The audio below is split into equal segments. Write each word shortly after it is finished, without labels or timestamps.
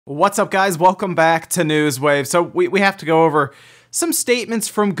What's up, guys? Welcome back to Newswave. So we have to go over some statements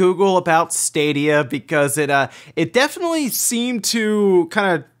from Google about Stadia because it definitely seemed to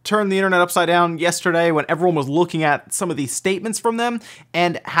kind of turn the internet upside down yesterday when everyone was looking at some of these statements from them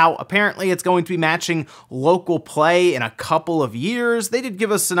and how apparently it's going to be matching local play in a couple of years. They did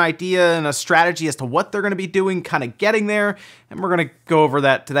give us an idea and a strategy as to what they're going to be doing, kind of getting there, and we're going to go over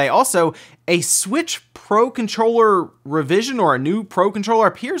that today. Also, a Switch Pro controller revision or a new Pro controller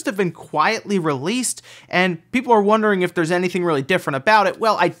appears to have been quietly released, and people are wondering if there's anything really different about it.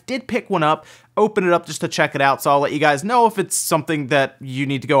 Well, I did pick one up, open it up just to check it out, so I'll let you guys know if it's something that you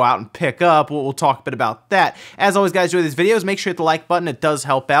need to go out and pick up. We'll talk a bit about that. As always, guys, enjoy these videos. Make sure you hit the like button. It does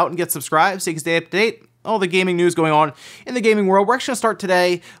help out, and get subscribed so you can stay up to date. All the gaming news going on in the gaming world. We're actually going to start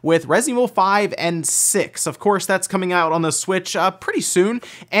today with Resident Evil 5 and 6. Of course, that's coming out on the Switch pretty soon,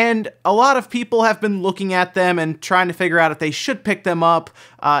 and a lot of people have been looking at them and trying to figure out if they should pick them up,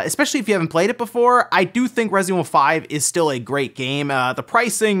 especially if you haven't played it before. I do think Resident Evil 5 is still a great game. The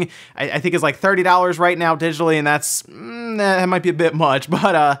pricing, I think, is like $30 right now digitally, and that might be a bit much,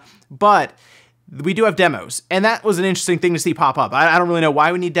 but we do have demos, and that was an interesting thing to see pop up. I don't really know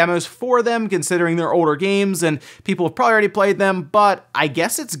why we need demos for them, considering they're older games, and people have probably already played them, but I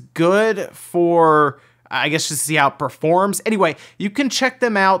guess it's good for, I guess, just to see how it performs. Anyway, you can check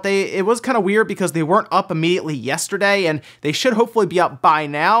them out. It was kind of weird because they weren't up immediately yesterday, and they should hopefully be up by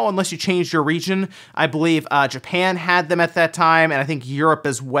now, unless you changed your region. I believe Japan had them at that time, and I think Europe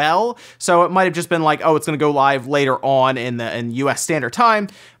as well, so it might have just been like, oh, it's going to go live later on in US Standard Time.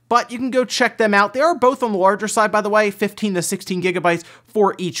 But you can go check them out. They are both on the larger side, by the way, 15 to 16 gigabytes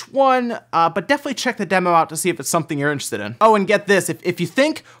for each one, but definitely check the demo out to see if it's something you're interested in. Oh, and get this, if you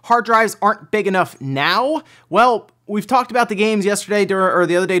think hard drives aren't big enough now, well, we've talked about the games yesterday or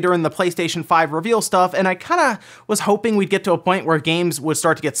the other day during the PlayStation 5 reveal stuff, and I kind of was hoping we'd get to a point where games would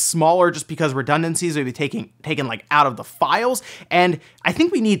start to get smaller just because redundancies would be taken like out of the files, and I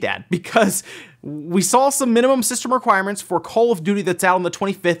think we need that because we saw some minimum system requirements for Call of Duty that's out on the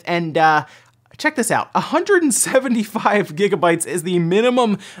 25th, and check this out, 175 gigabytes is the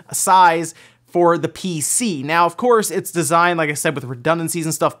minimum size for the PC. Now, of course, it's designed, like I said, with redundancies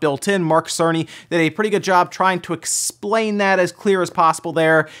and stuff built in. Mark Cerny did a pretty good job trying to explain that as clear as possible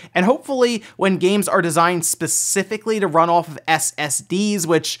there. And hopefully, when games are designed specifically to run off of SSDs,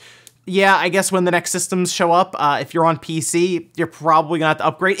 which, yeah, I guess when the next systems show up, if you're on PC, you're probably gonna have to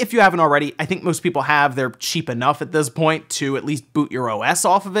upgrade. If you haven't already, I think most people have. They're cheap enough at this point to at least boot your OS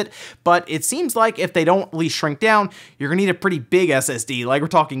off of it. But it seems like if they don't at least shrink down, you're gonna need a pretty big SSD. Like, we're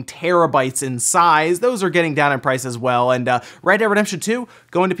talking terabytes in size. Those are getting down in price as well. And Red Dead Redemption 2,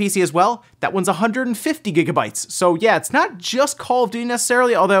 going to PC as well, that one's 150 gigabytes. So yeah, it's not just Call of Duty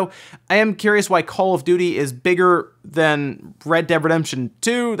necessarily, although I am curious why Call of Duty is bigger than Red Dead Redemption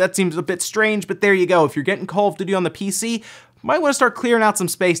 2. That seems a bit strange, but there you go. If you're getting Call of Duty on the PC, might want to start clearing out some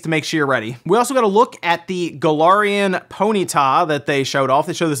space to make sure you're ready. We also got to look at the Galarian Ponyta that they showed off.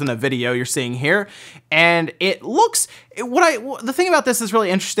 They showed this in a video you're seeing here, and it looks, the thing about this is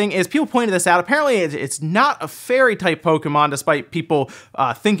really interesting is people pointed this out. Apparently, it's not a fairy type Pokemon, despite people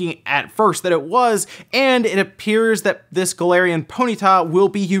thinking at first that it was, and it appears that this Galarian Ponyta will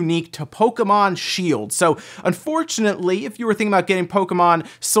be unique to Pokemon Shield. So, unfortunately, if you were thinking about getting Pokemon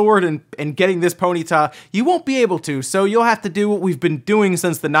Sword and getting this Ponyta, you won't be able to. So you'll have to do what we've been doing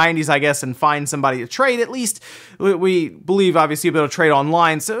since the 90s, I guess, and find somebody to trade. At least we believe, obviously, you'll be able to trade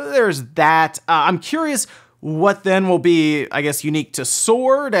online. So there's that. I'm curious what then will be, I guess, unique to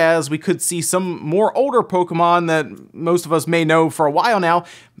Sword, as we could see some more older Pokemon that most of us may know for a while now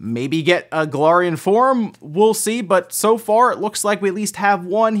maybe get a Galarian form. We'll see, but so far it looks like we at least have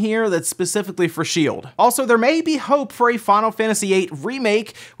one here that's specifically for Shield. Also, there may be hope for a Final Fantasy VIII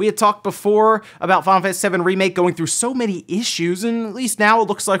remake. We had talked before about Final Fantasy VII Remake going through so many issues, and at least now it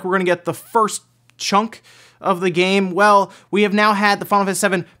looks like we're going to get the first chunk of the game. Well, we have now had the Final Fantasy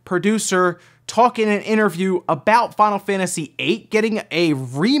VII producer talk in an interview about Final Fantasy VIII getting a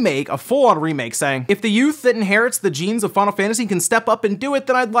remake, a full-on remake, saying, "If the youth that inherits the genes of Final Fantasy can step up and do it,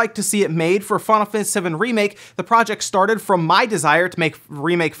 then I'd like to see it made for Final Fantasy VII Remake. The project started from my desire to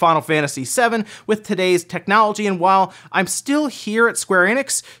remake Final Fantasy VII with today's technology, and while I'm still here at Square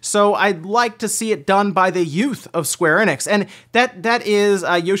Enix, so I'd like to see it done by the youth of Square Enix." And that is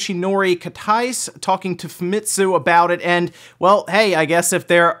Yoshinori Katais talking to Famitsu about it, and, well, hey, I guess if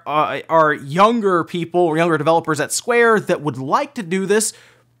there are younger people or younger developers at Square that would like to do this,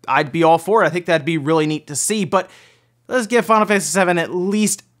 I'd be all for it. I think that'd be really neat to see, but let's give Final Fantasy VII at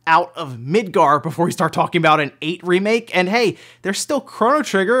least out of Midgar before we start talking about an 8 remake. And hey, there's still Chrono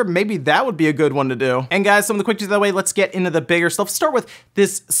Trigger. Maybe that would be a good one to do. And guys, some of the quick news out of the way, let's get into the bigger stuff. Start with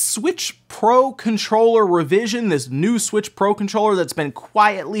this Switch Pro controller revision, this new Switch Pro controller that's been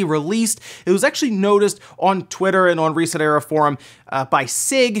quietly released. It was actually noticed on Twitter and on Reset Era Forum by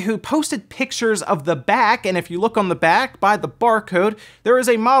Sig, who posted pictures of the back. And if you look on the back by the barcode, there is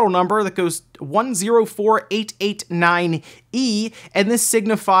a model number that goes 104889E, and this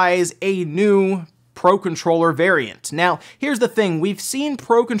signifies a new Pro Controller variant. Now, here's the thing. We've seen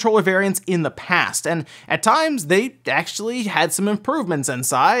Pro Controller variants in the past, and at times they actually had some improvements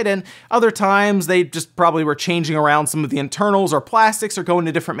inside, and other times they just probably were changing around some of the internals or plastics or going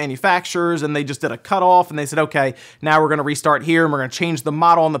to different manufacturers, and they just did a cutoff, and they said, okay, now we're going to restart here, and we're going to change the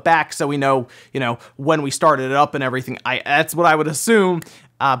model on the back so we know, when we started it up and everything. That's what I would assume.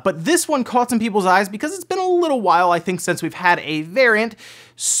 But this one caught some people's eyes because it's been a little while, I think, since we've had a variant,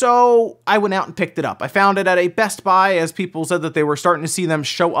 so I went out and picked it up. I found it at a Best Buy, as people said that they were starting to see them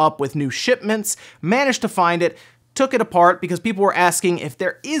show up with new shipments, managed to find it, took it apart because people were asking if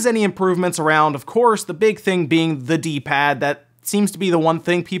there is any improvements around. Of course, the big thing being the D-pad. That seems to be the one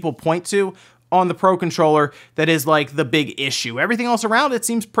thing people point to on the Pro Controller that is like the big issue. Everything else around it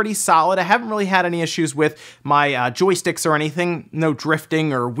seems pretty solid. I haven't really had any issues with my joysticks or anything. No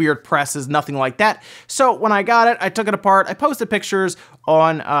drifting or weird presses, nothing like that. So when I got it, I took it apart. I posted pictures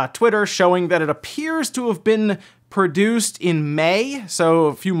on Twitter showing that it appears to have been produced in May, so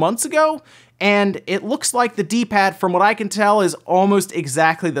a few months ago. And it looks like the D-pad, from what I can tell, is almost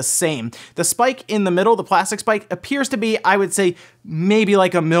exactly the same. The spike in the middle, the plastic spike, appears to be, I would say, maybe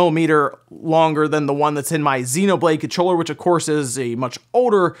like a millimeter longer than the one that's in my Xenoblade controller, which of course is a much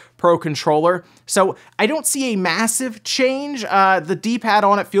older Pro Controller. So I don't see a massive change. The D-pad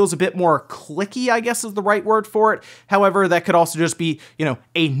on it feels a bit more clicky, I guess is the right word for it. However, that could also just be,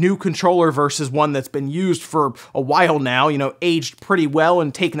 a new controller versus one that's been used for a while now, aged pretty well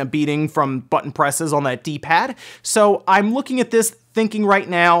and taken a beating from button presses on that D-pad. So I'm looking at this thinking right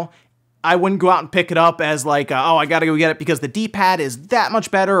now, I wouldn't go out and pick it up as like, oh, I gotta go get it because the D-pad is that much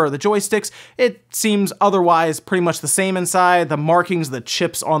better, or the joysticks. It seems otherwise pretty much the same inside. The markings, the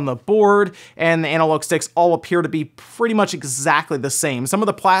chips on the board, and the analog sticks all appear to be pretty much exactly the same. Some of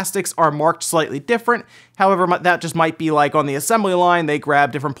the plastics are marked slightly different. However, that just might be like on the assembly line, they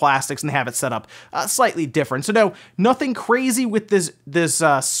grab different plastics and have it set up slightly different. So no, nothing crazy with this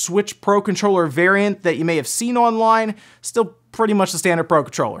Switch Pro Controller variant that you may have seen online. Still pretty much the standard Pro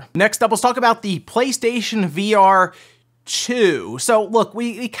Controller. Next up, let's talk about the PlayStation VR 2. So look,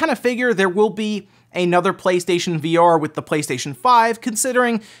 we kind of figure there will be another PlayStation VR with the PlayStation 5,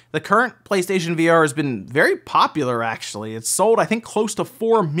 considering the current PlayStation VR has been very popular, actually. It's sold, I think, close to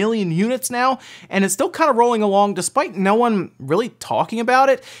 4 million units now, and it's still kind of rolling along despite no one really talking about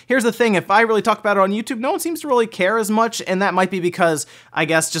it. Here's the thing, if I really talk about it on YouTube, no one seems to really care as much, and that might be because, I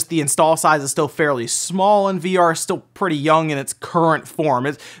guess, just the install size is still fairly small, and VR is still pretty young in its current form.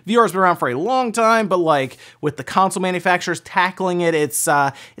 VR's been around for a long time, but like, with the console manufacturers tackling it, it's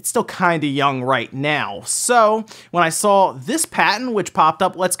still kind of young right now. So when I saw this patent, which popped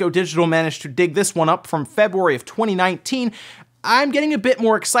up, Let's Go Digital managed to dig this one up from February of 2019, I'm getting a bit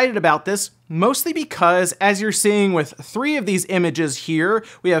more excited about this, mostly because, as you're seeing with 3 of these images here,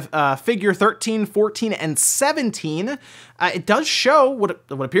 we have figure 13, 14, and 17. It does show, what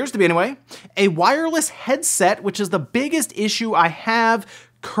appears to be anyway, a wireless headset, which is the biggest issue I have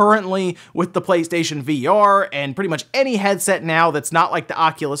currently with the PlayStation VR and pretty much any headset now that's not like the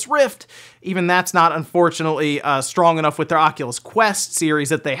Oculus Rift. Even that's not, unfortunately, strong enough with their Oculus Quest series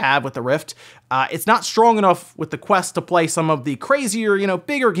that they have with the Rift. It's not strong enough with the Quest to play some of the crazier,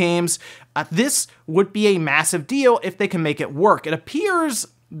 bigger games. This would be a massive deal if they can make it work. It appears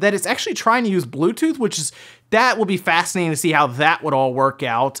that it's actually trying to use Bluetooth, that will be fascinating to see how that would all work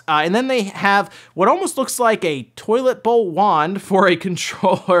out. And then they have what almost looks like a toilet bowl wand for a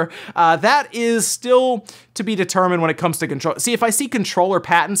controller. That is still to be determined when it comes to control. See, if I see controller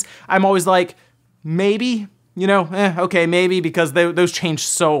patents, I'm always like, maybe, okay, maybe, because those change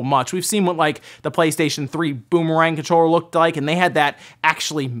so much. We've seen what like the PlayStation 3 Boomerang controller looked like, and they had that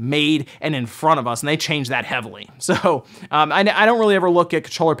actually made and in front of us, and they changed that heavily. So I don't really ever look at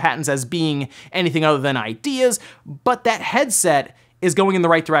controller patents as being anything other than ideas, but that headset is going in the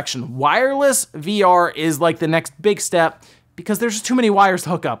right direction. Wireless VR is like the next big step, because there's just too many wires to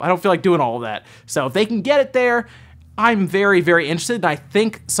hook up. I don't feel like doing all of that. So if they can get it there, I'm very, very interested, and I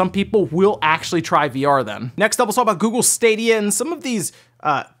think some people will actually try VR then. Next up, we'll talk about Google Stadia and some of these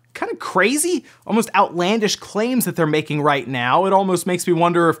kind of crazy, almost outlandish claims that they're making right now. It almost makes me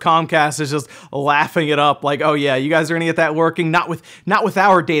wonder if Comcast is just laughing it up, like, oh yeah, you guys are gonna get that working, not with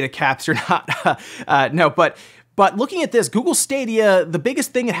our data caps, you're not. No, but looking at this, Google Stadia, the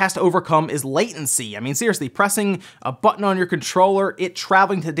biggest thing it has to overcome is latency. I mean, seriously, pressing a button on your controller, it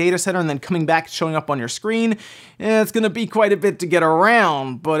traveling to the data center and then coming back, showing up on your screen, it's gonna be quite a bit to get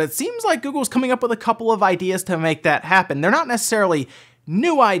around, but it seems like Google's coming up with a couple of ideas to make that happen. They're not necessarily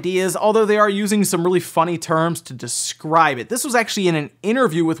new ideas, although they are using some really funny terms to describe it. This was actually in an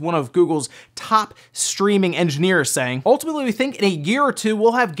interview with one of Google's top streaming engineers saying, ultimately we think in a year or two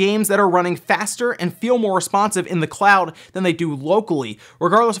we'll have games that are running faster and feel more responsive in the cloud than they do locally,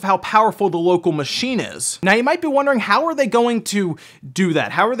 regardless of how powerful the local machine is. Now you might be wondering, how are they going to do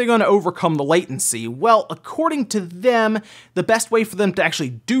that? How are they going to overcome the latency? Well, according to them, the best way for them to actually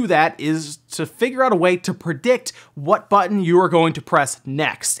do that is to figure out a way to predict what button you are going to press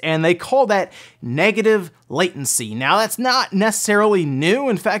next, and they call that negative latency. Now that's not necessarily new.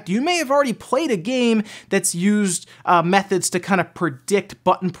 In fact, you may have already played a game that's used methods to kind of predict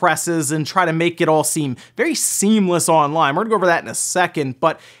button presses and try to make it all seem very seamless online. We're gonna go over that in a second,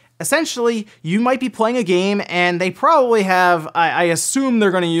 but essentially, you might be playing a game and they probably have, I assume they're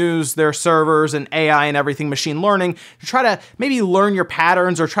gonna use their servers and AI and everything, machine learning, to try to maybe learn your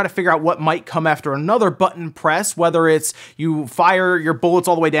patterns or try to figure out what might come after another button press, whether it's you fire your bullets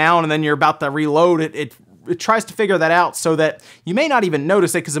all the way down and then you're about to reload it. It tries to figure that out so that you may not even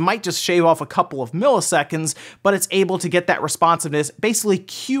notice it because it might just shave off a couple of milliseconds, but it's able to get that responsiveness, basically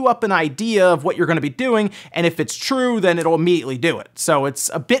queue up an idea of what you're going to be doing, and if it's true, then it'll immediately do it. So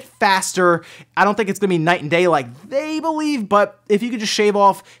it's a bit faster. I don't think it's going to be night and day like they believe, but if you could just shave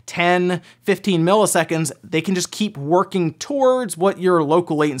off 10, 15 milliseconds, they can just keep working towards what your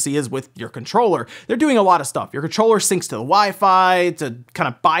local latency is with your controller. They're doing a lot of stuff. Your controller syncs to the Wi-Fi to kind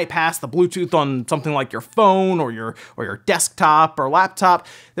of bypass the Bluetooth on something like your phone or your desktop or laptop.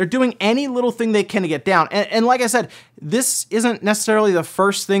 They're doing any little thing they can to get down. And like I said, this isn't necessarily the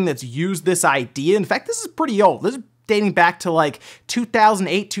first thing that's used this idea. In fact, this is pretty old. This is dating back to like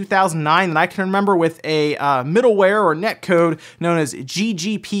 2008, 2009 that I can remember with a middleware or netcode known as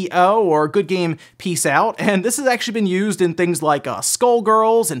GGPO, or Good Game Peace Out. And this has actually been used in things like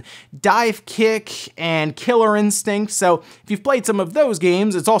Skullgirls and Dive Kick and Killer Instinct. So if you've played some of those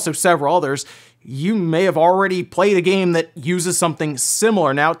games, it's also several others, you may have already played a game that uses something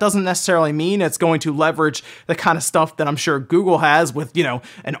similar. Now, it doesn't necessarily mean it's going to leverage the kind of stuff that I'm sure Google has with, you know,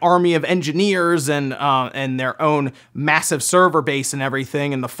 an army of engineers and their own massive server base and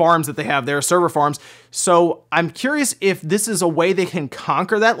everything, and the farms that they have there, server farms. So I'm curious if this is a way they can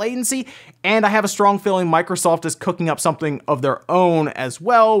conquer that latency, and I have a strong feeling Microsoft is cooking up something of their own as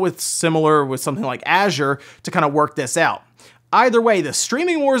well with something like Azure to kind of work this out. Either way, the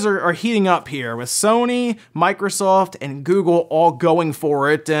streaming wars are heating up here with Sony, Microsoft, and Google all going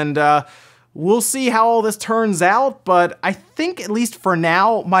for it, and we'll see how all this turns out, but I think, at least for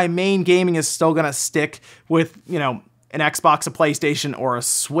now, my main gaming is still gonna stick with, you know, an Xbox, a PlayStation, or a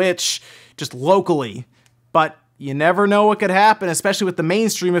Switch, just locally. But you never know what could happen, especially with the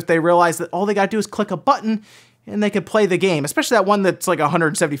mainstream, if they realize that all they gotta do is click a button and they could play the game, especially that one that's like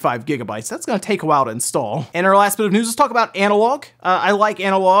 175 gigabytes. That's gonna take a while to install. And our last bit of news, let's talk about Analog. I like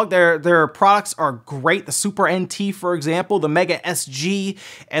Analog. Their products are great. The Super NT, for example, the Mega SG,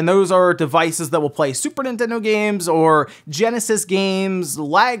 and those are devices that will play Super Nintendo games or Genesis games,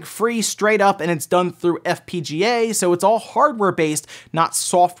 lag-free, straight up, and it's done through FPGA, so it's all hardware-based, not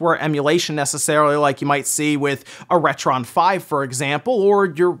software emulation necessarily like you might see with a Retron 5, for example, or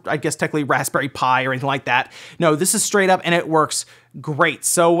your, I guess, technically Raspberry Pi or anything like that. No, this is straight up and it works great.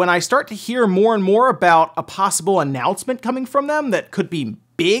 So when I start to hear more and more about a possible announcement coming from them that could be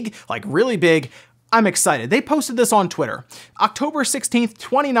big, like really big, I'm excited. They posted this on Twitter, October 16th,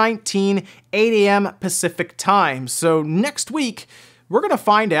 2019, 8 a.m. Pacific time. So next week, we're gonna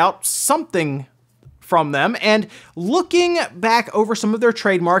find out something from them. And looking back over some of their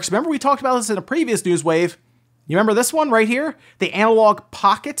trademarks, remember we talked about this in a previous news wave. You remember this one right here? The Analog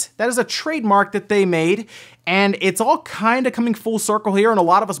Pocket? That is a trademark that they made, and it's all kind of coming full circle here, and a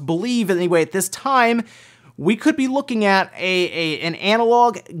lot of us believe, anyway, at this time, we could be looking at an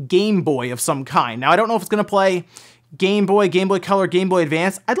analog Game Boy of some kind. Now, I don't know if it's going to play Game Boy, Game Boy Color, Game Boy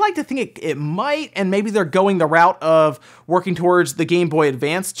Advance. I'd like to think it might, and maybe they're going the route of working towards the Game Boy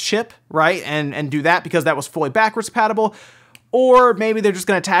Advance chip, right, and do that because that was fully backwards compatible. Or maybe they're just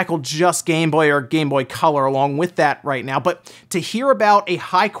going to tackle just Game Boy or Game Boy Color along with that right now. But to hear about a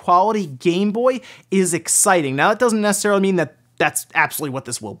high-quality Game Boy is exciting. Now, that doesn't necessarily mean that that's absolutely what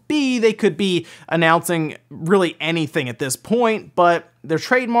this will be. They could be announcing really anything at this point, but their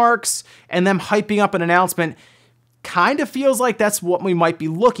trademarks and them hyping up an announcement kind of feels like that's what we might be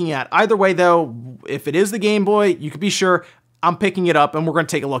looking at. Either way, though, if it is the Game Boy, you can be sure I'm picking it up and we're going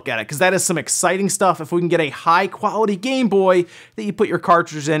to take a look at it, because that is some exciting stuff if we can get a high-quality Game Boy that you put your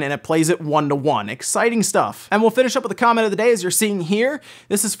cartridge in and it plays it 1-to-1. Exciting stuff. And we'll finish up with the comment of the day, as you're seeing here.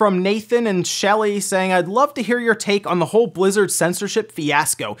 This is from Nathan and Shelly saying, "I'd love to hear your take on the whole Blizzard censorship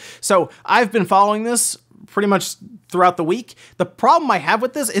fiasco." So I've been following this pretty much throughout the week. The problem I have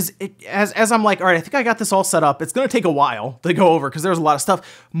with this is as I'm like, all right, I think I got this all set up. It's going to take a while to go over because there's a lot of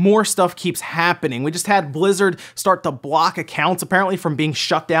stuff. More stuff keeps happening. We just had Blizzard start to block accounts apparently from being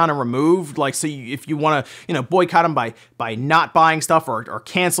shut down and removed. Like, so if you want to, boycott them by not buying stuff or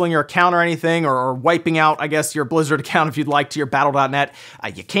canceling your account or anything, or wiping out, I guess, your Blizzard account if you'd like to your battle.net,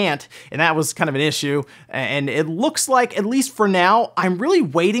 you can't. And that was kind of an issue. And it looks like, at least for now, I'm really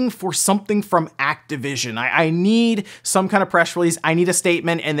waiting for something from Activision. I need some kind of press release. I need a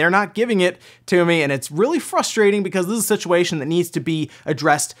statement, and they're not giving it to me, and it's really frustrating because this is a situation that needs to be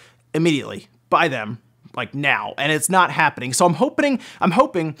addressed immediately by them, like now, and it's not happening. So I'm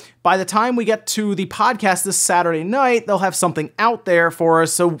hoping by the time we get to the podcast this Saturday night, they'll have something out there for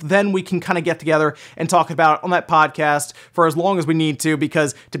us, so then we can kind of get together and talk about it on that podcast for as long as we need to,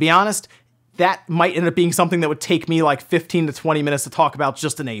 because to be honest, that might end up being something that would take me like 15 to 20 minutes to talk about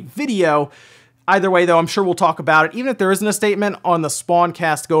just in a video. Either way, though, I'm sure we'll talk about it, even if there isn't a statement on the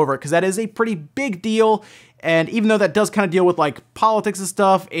Spawncast to go over it, because that is a pretty big deal. And even though that does kind of deal with like politics and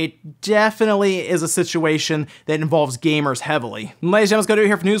stuff, it definitely is a situation that involves gamers heavily. And ladies and gentlemen, let's go do it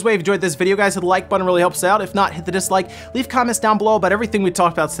here for Newswave. If you enjoyed this video, guys, hit the like button, really helps out. If not, hit the dislike. Leave comments down below about everything we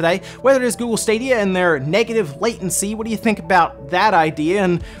talked about today, whether it is Google Stadia and their negative latency. What do you think about that idea?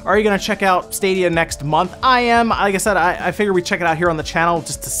 And are you going to check out Stadia next month? I am. Like I said, I figure we check it out here on the channel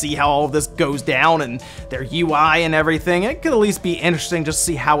just to see how all of this goes down and their UI and everything. It could at least be interesting just to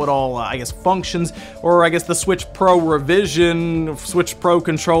see how it all, I guess, functions, or I guess the Switch Pro revision, Switch Pro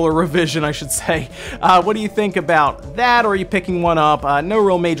controller revision, I should say. What do you think about that? Or are you picking one up? No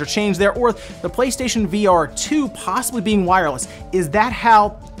real major change there. Or the PlayStation VR 2 possibly being wireless. Is that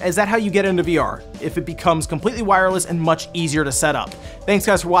how you get into VR? If it becomes completely wireless and much easier to set up. Thanks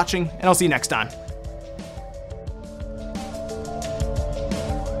guys for watching, and I'll see you next time.